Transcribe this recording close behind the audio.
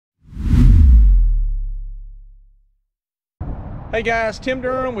Hey guys, Tim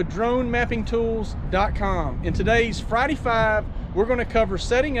Durham with DroneMappingTools.com. In today's Friday 5, we're going to cover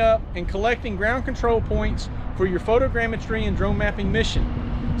setting up and collecting ground control points for your photogrammetry and drone mapping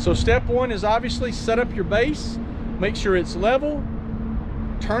mission. So step 1 is obviously set up your base, make sure it's level,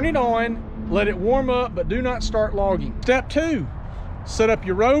 turn it on, let it warm up, but do not start logging. Step 2, set up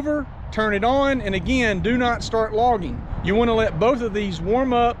your rover, turn it on, and again, do not start logging. You want to let both of these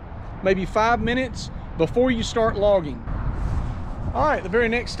warm up maybe 5 minutes before you start logging. All right, the very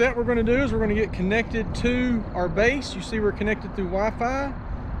next step we're going to do is we're going to get connected to our base. You see we're connected through Wi-Fi.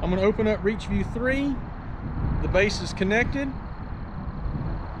 I'm going to open up Reachview3. The base is connected.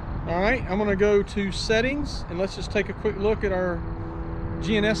 All right, I'm going to go to settings and let's just take a quick look at our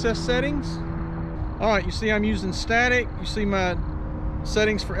GNSS settings. All right, you see I'm using static. You see my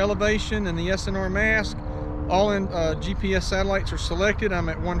settings for elevation and the SNR mask. All in GPS satellites are selected. I'm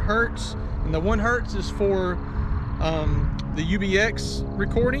at 1 Hertz, and the 1 Hertz is for the UBX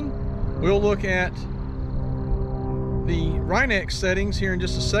recording. We'll look at the Rhinex settings here in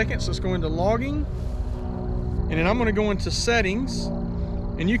just a second. So let's go into logging, and then I'm going to go into settings,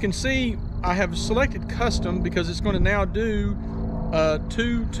 and you can see I have selected custom because it's going to now do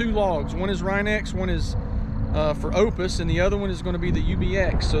two logs. One is Rhinex, one is for Opus, and the other one is going to be the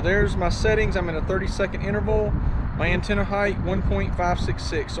UBX. So there's my settings. I'm in a 30-second interval. My antenna height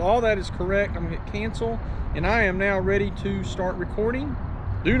 1.566. So all that is correct. I'm going to hit cancel, and I am now ready to start recording.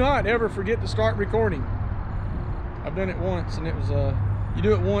 Do not ever forget to start recording. I've done it once, and it was you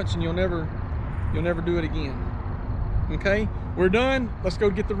do it once and you'll never do it again. Okay, we're done. Let's go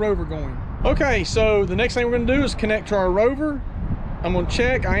get the rover going. Okay, so the next thing we're going to do is connect to our rover. I'm going to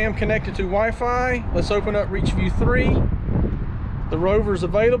check. I am connected to Wi-Fi. Let's open up Reachview3. The rover is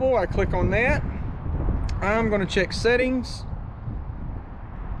available. I click on that. I'm going to check settings.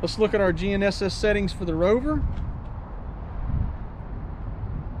 Let's look at our GNSS settings for the rover.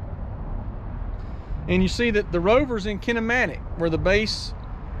 And you see that the rover's in kinematic, where the base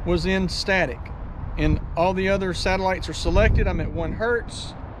was in static. And all the other satellites are selected. I'm at 1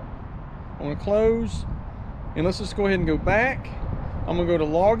 Hertz. I want to close. And let's just go ahead and go back. I'm going to go to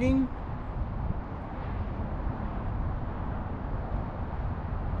logging.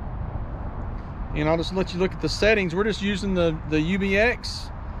 And I'll just let you look at the settings. We're just using the UBX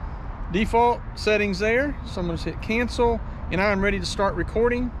default settings there. So I'm going to hit cancel, and I'm ready to start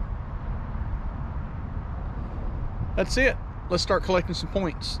recording. That's it. Let's start collecting some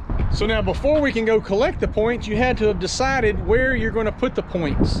points. So now, before we can go collect the points, you had to have decided where you're going to put the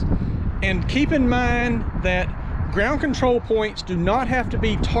points. And keep in mind that ground control points do not have to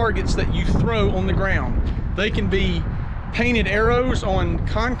be targets that you throw on the ground. They can be painted arrows on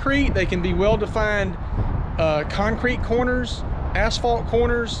concrete. They can be well-defined concrete corners, asphalt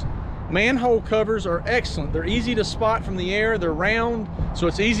corners. Manhole covers are excellent. They're easy to spot from the air. They're round, so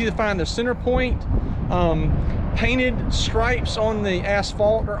it's easy to find the center point. Painted stripes on the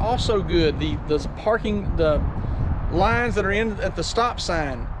asphalt are also good. The lines that are in at the stop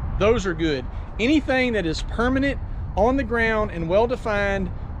sign, those are good. Anything that is permanent on the ground and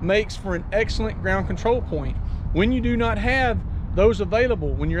well-defined makes for an excellent ground control point. When you do not have those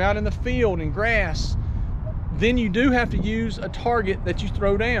available, when you're out in the field and grass, then you do have to use a target that you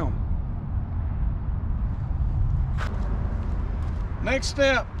throw down. Next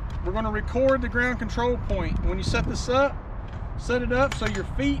step, we're going to record the ground control point. When you set this up, set it up so your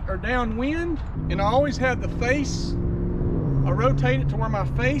feet are downwind, and I always have the face, I rotate it to where my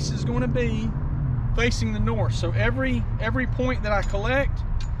face is going to be facing the north. So every point that I collect,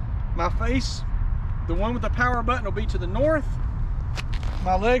 my face, the one with the power button, will be to the north.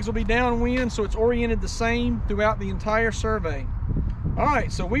 My legs will be downwind, so it's oriented the same throughout the entire survey. All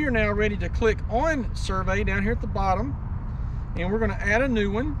right, so we are now ready to click on survey down here at the bottom, and we're going to add a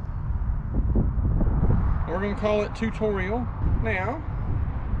new one. We're going to call it tutorial. Now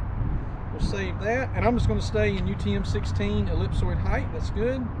we'll save that, and I'm just going to stay in UTM 16 ellipsoid height. That's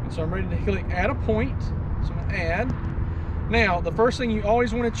good. And so I'm ready to click add a point. So I'm going to add. Now the first thing you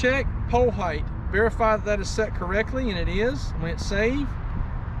always want to check, pole height. Verify that is set correctly, and it is. I'm going to hit save.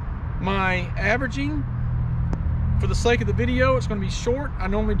 My averaging, for the sake of the video, it's going to be short. I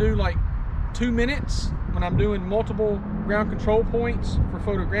normally do like 2 minutes when I'm doing multiple ground control points for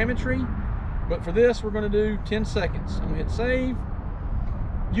photogrammetry, but for this we're going to do 10 seconds. I'm going to hit save.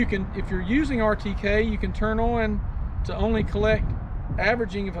 You can, if you're using RTK, you can turn on to only collect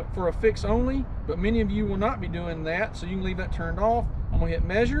averaging for a fix only, but many of you will not be doing that, so you can leave that turned off. I'm going to hit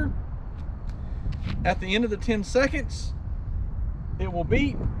measure. At the end of the 10 seconds, it will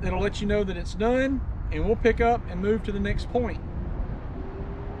beep. It'll let you know that it's done, and we'll pick up and move to the next point.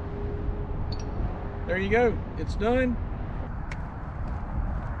 There you go, it's done.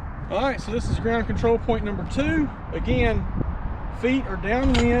 All right, so this is ground control point number 2. Again, feet are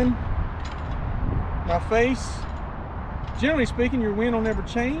downwind. My face, generally speaking, your wind will never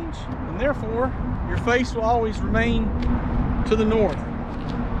change, and therefore your face will always remain to the north.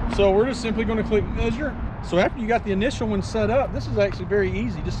 So we're just simply going to click measure. So after you got the initial one set up, this is actually very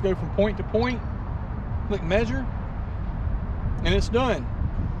easy. Just go from point to point, click measure, and it's done.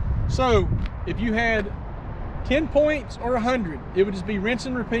 So if you had 10 points or 100, it would just be rinse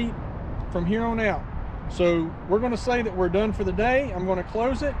and repeat from here on out. So we're going to say that we're done for the day. I'm going to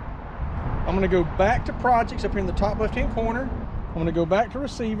close it. I'm going to go back to projects up here in the top left hand corner. I'm going to go back to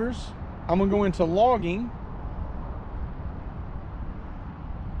receivers. I'm going to go into logging,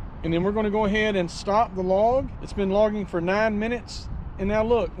 and then we're going to go ahead and stop the log. It's been logging for 9 minutes. And now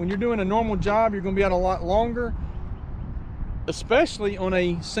look, when you're doing a normal job, you're going to be out a lot longer, especially on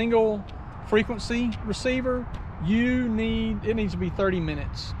a single frequency receiver. It needs to be 30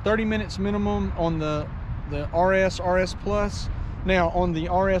 minutes. 30 minutes minimum on the RS Plus. Now on the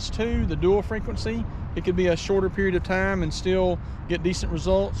RS2, the dual frequency, it could be a shorter period of time and still get decent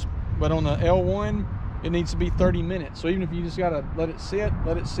results. But on the L1, it needs to be 30 minutes. So even if you just gotta let it sit,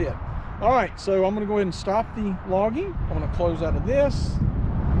 let it sit. All right, so I'm gonna go ahead and stop the logging. I'm gonna close out of this.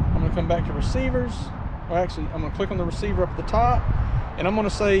 I'm gonna come back to receivers. Or actually, I'm gonna click on the receiver up at the top, and I'm gonna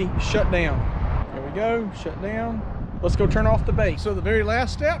say shut down. There we go, shut down. Let's go turn off the base. So the very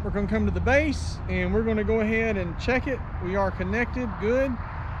last step, we're gonna come to the base, and we're gonna go ahead and check it. We are connected, good.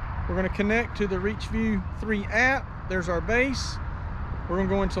 We're gonna connect to the Reachview3 app. There's our base. We're gonna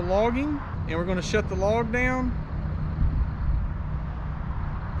go into logging, and we're gonna shut the log down,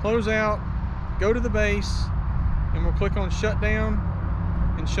 close out, go to the base, and we'll click on shut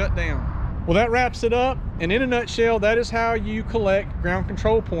down and shut down. Well, that wraps it up, and in a nutshell, that is how you collect ground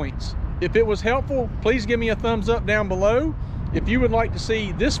control points. If it was helpful, please give me a thumbs up down below. If you would like to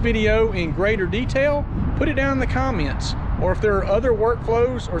see this video in greater detail, put it down in the comments. Or if there are other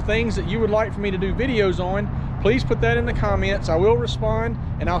workflows or things that you would like for me to do videos on, please put that in the comments. I will respond,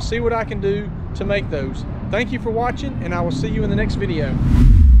 and I'll see what I can do to make those. Thank you for watching, and I will see you in the next video.